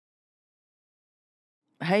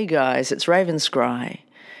Hey guys, it's Raven Scry.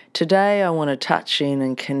 Today I want to touch in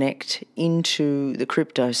and connect into the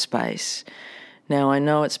crypto space. Now I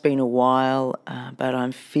know it's been a while, but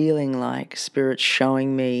I'm feeling like Spirit's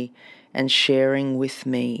showing me and sharing with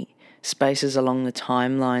me spaces along the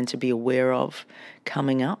timeline to be aware of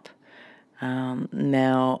coming up.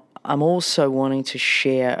 Now I'm also wanting to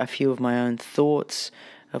share a few of my own thoughts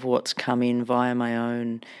of what's come in via my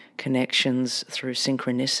own connections through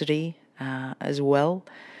synchronicity as well.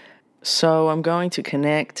 So I'm going to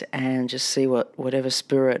connect and just see whatever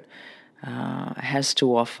Spirit has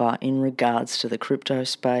to offer in regards to the crypto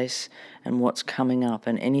space and what's coming up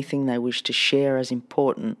and anything they wish to share as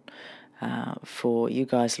important for you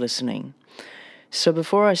guys listening. So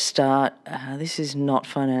before I start, this is not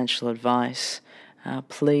financial advice.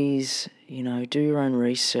 Please, do your own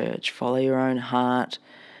research, follow your own heart.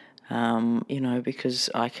 Because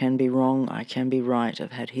I can be wrong, I can be right.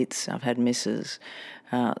 I've had hits, I've had misses.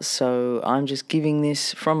 So I'm just giving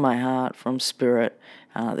this from my heart, from Spirit,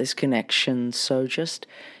 this connection. So just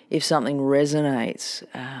if something resonates,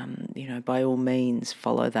 by all means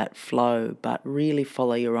follow that flow, but really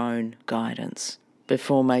follow your own guidance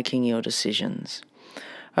before making your decisions.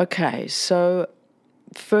 Okay, so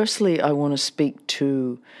firstly, I want to speak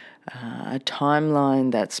to a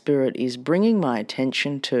timeline that Spirit is bringing my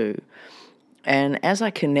attention to. And as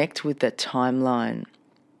I connect with that timeline,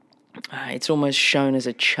 it's almost shown as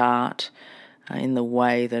a chart in the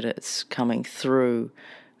way that it's coming through.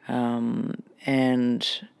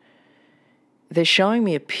 And they're showing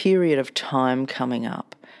me a period of time coming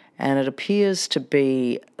up. And it appears to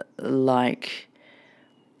be like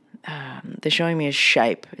they're showing me a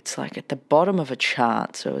shape. It's like at the bottom of a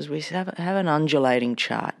chart. So as we have an undulating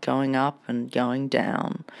chart going up and going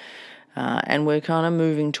down, and we're kind of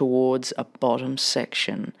moving towards a bottom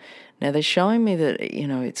section. Now they're showing me that,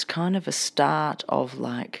 it's kind of a start of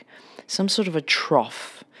like some sort of a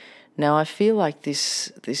trough. Now I feel like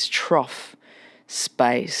this trough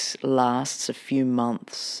space lasts a few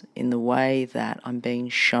months in the way that I'm being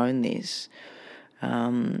shown this.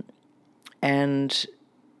 And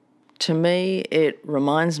to me, it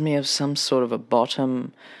reminds me of some sort of a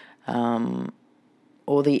bottom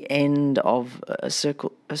or the end of a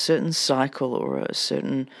certain cycle or a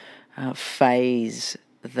certain phase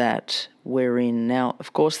that we're in. Now,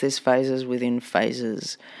 of course, there's phases within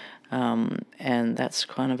phases, and that's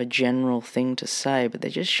kind of a general thing to say, but they're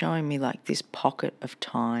just showing me like this pocket of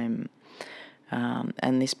time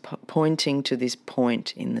and this pointing to this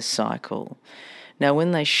point in the cycle. Now,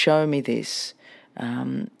 when they show me this,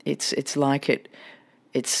 it's like it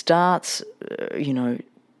starts,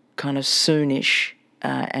 kind of soonish,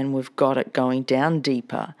 and we've got it going down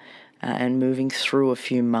deeper and moving through a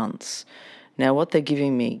few months. Now, what they're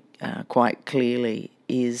giving me quite clearly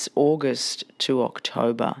is August to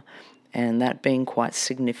October, and that being quite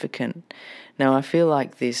significant. Now, I feel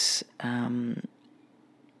like this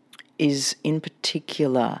is in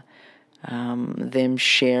particular them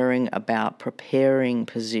sharing about preparing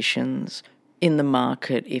positions in the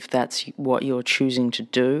market if that's what you're choosing to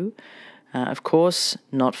do. Of course,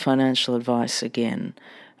 not financial advice again,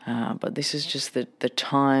 but this is just the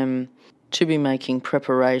time to be making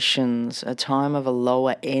preparations, a time of a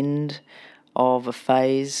lower end of a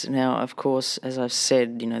phase. Now, of course, as I've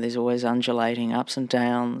said, there's always undulating ups and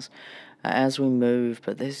downs as we move,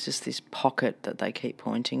 but there's just this pocket that they keep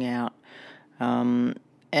pointing out.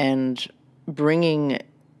 And bringing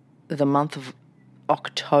the month of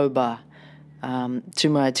October to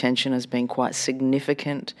my attention has been quite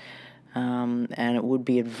significant, and it would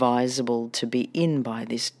be advisable to be in by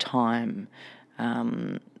this time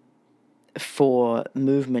for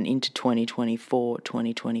movement into 2024,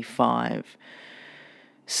 2025.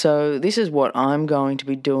 So this is what I'm going to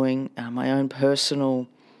be doing, my own personal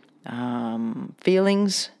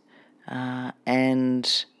feelings,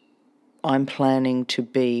 and I'm planning to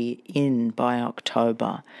be in by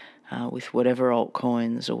October with whatever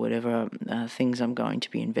altcoins or whatever things I'm going to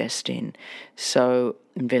be investing in.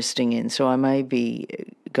 So I may be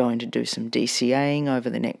going to do some DCAing over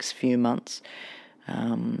the next few months,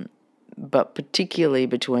 but particularly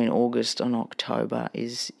between August and October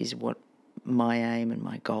is what my aim and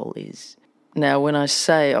my goal is. Now, when I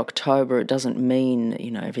say October, it doesn't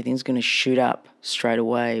mean, everything's going to shoot up straight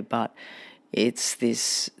away, but it's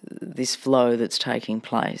this flow that's taking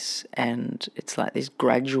place, and it's like this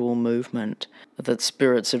gradual movement that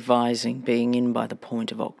Spirit's advising being in by the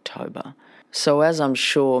point of October. So as I'm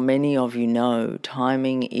sure many of you know,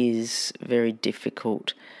 timing is very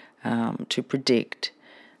difficult to predict.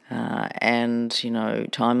 And, you know,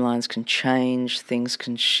 timelines can change, things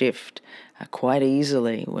can shift quite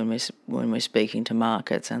easily when we're speaking to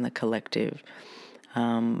markets and the collective.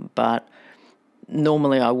 But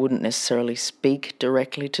normally I wouldn't necessarily speak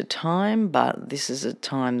directly to time, but this is a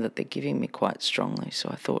time that they're giving me quite strongly, so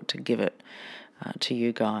I thought to give it to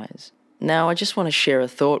you guys. Now, I just want to share a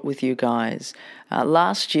thought with you guys.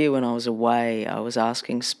 Last year when I was away, I was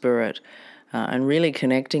asking Spirit and really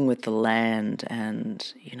connecting with the land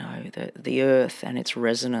and, you know, the earth and its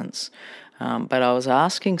resonance. But I was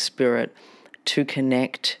asking Spirit to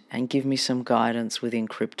connect and give me some guidance within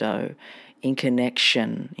crypto, in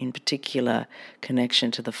connection, in particular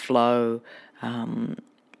connection to the flow and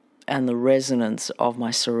the resonance of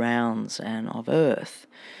my surrounds and of earth.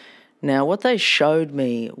 Now, what they showed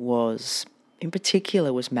me was, in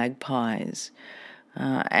particular, was magpies,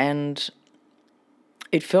 and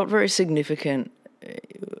it felt very significant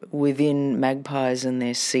within magpies and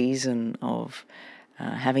their season of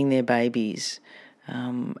having their babies.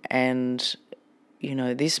 And, you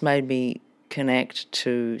know, this made me connect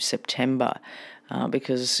to September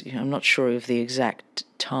because, you know, I'm not sure of the exact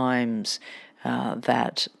times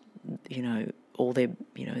that, you know, all their,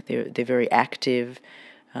 you know, they're very active.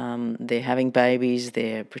 They're having babies,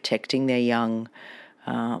 they're protecting their young,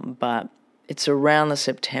 but it's around the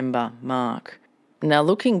September mark. Now,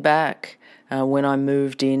 looking back, when I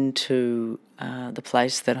moved into the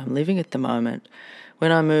place that I'm living at the moment,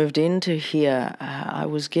 when I moved into here, I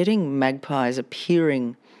was getting magpies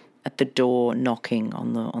appearing at the door, knocking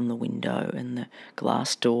on the window and the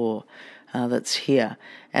glass door that's here.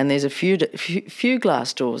 And there's a few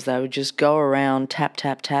glass doors. They would just go around, tap,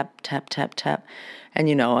 tap, tap, tap, tap, tap. And,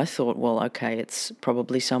 you know, I thought, well, okay, it's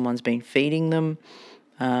probably someone's been feeding them.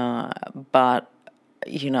 But,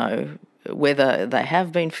 you know, whether they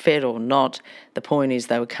have been fed or not, the point is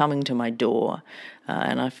they were coming to my door.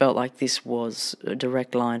 And I felt like this was a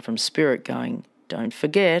direct line from Spirit going, don't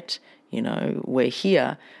forget, you know, we're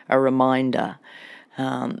here, a reminder.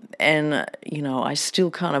 And, you know, I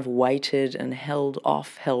still kind of waited and held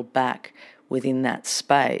back within that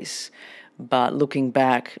space. But looking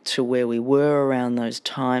back to where we were around those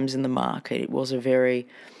times in the market, it was a very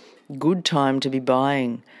good time to be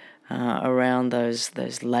buying around those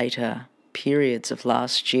later periods of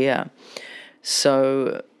last year.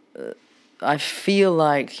 So I feel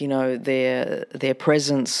like, you know, their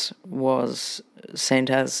presence was sent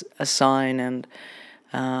as a sign, and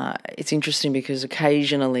it's interesting because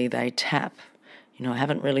occasionally they tap. You know, I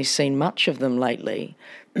haven't really seen much of them lately,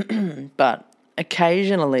 but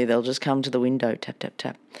occasionally they'll just come to the window, tap, tap,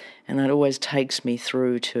 tap, and that always takes me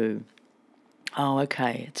through to, oh,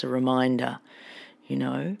 okay, it's a reminder, you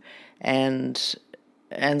know, and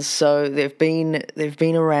so they've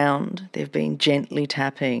been around, they've been gently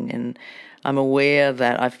tapping, and I'm aware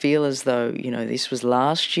that I feel as though, you know, this was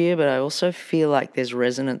last year, but I also feel like there's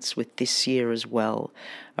resonance with this year as well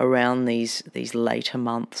around these later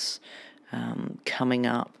months coming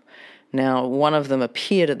up. Now, one of them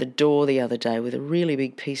appeared at the door the other day with a really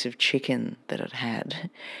big piece of chicken that it had,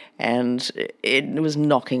 and it was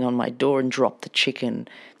knocking on my door and dropped the chicken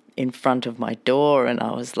in front of my door, and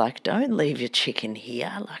I was like, don't leave your chicken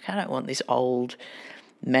here. Like, I don't want this old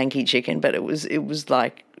manky chicken, but it was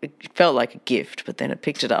like, it felt like a gift, but then it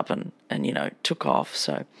picked it up and you know, took off.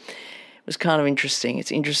 So it was kind of interesting.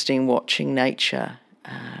 It's interesting watching nature,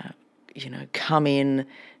 you know, come in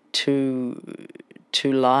to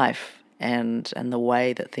life and the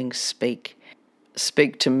way that things speak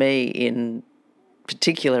to me in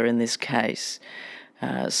particular in this case.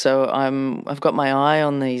 So I've got my eye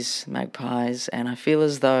on these magpies, and I feel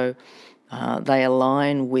as though they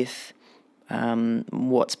align with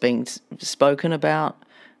what's being spoken about,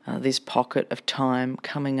 this pocket of time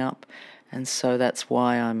coming up, and so that's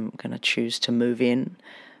why I'm going to choose to move in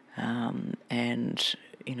and,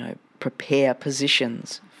 you know, prepare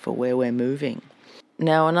positions for where we're moving.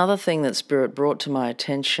 Now, another thing that Spirit brought to my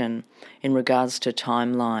attention in regards to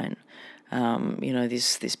timeline, you know,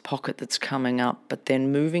 this pocket that's coming up, but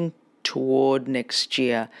then moving toward next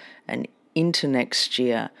year and into next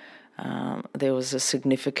year, there was a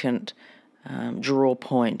significant draw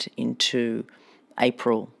point into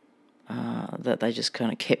April that they just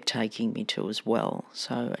kind of kept taking me to as well.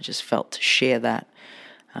 So I just felt to share that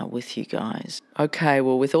with you guys. Okay,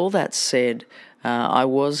 well, with all that said, I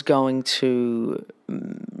was going to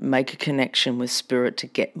make a connection with Spirit to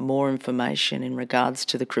get more information in regards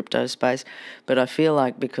to the crypto space, but I feel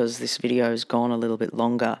like because this video has gone a little bit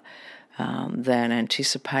longer, than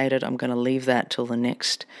anticipated. I'm going to leave that till the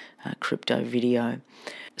next crypto video.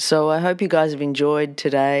 So I hope you guys have enjoyed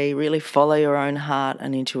today. Really follow your own heart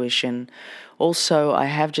and intuition. Also, I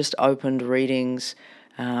have just opened readings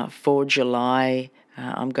for July.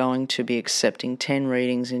 I'm going to be accepting 10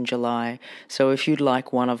 readings in July. So if you'd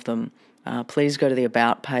like one of them, please go to the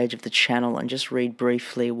About page of the channel and just read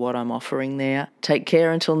briefly what I'm offering there. Take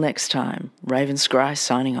care until next time. Raven Scry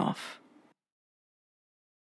signing off.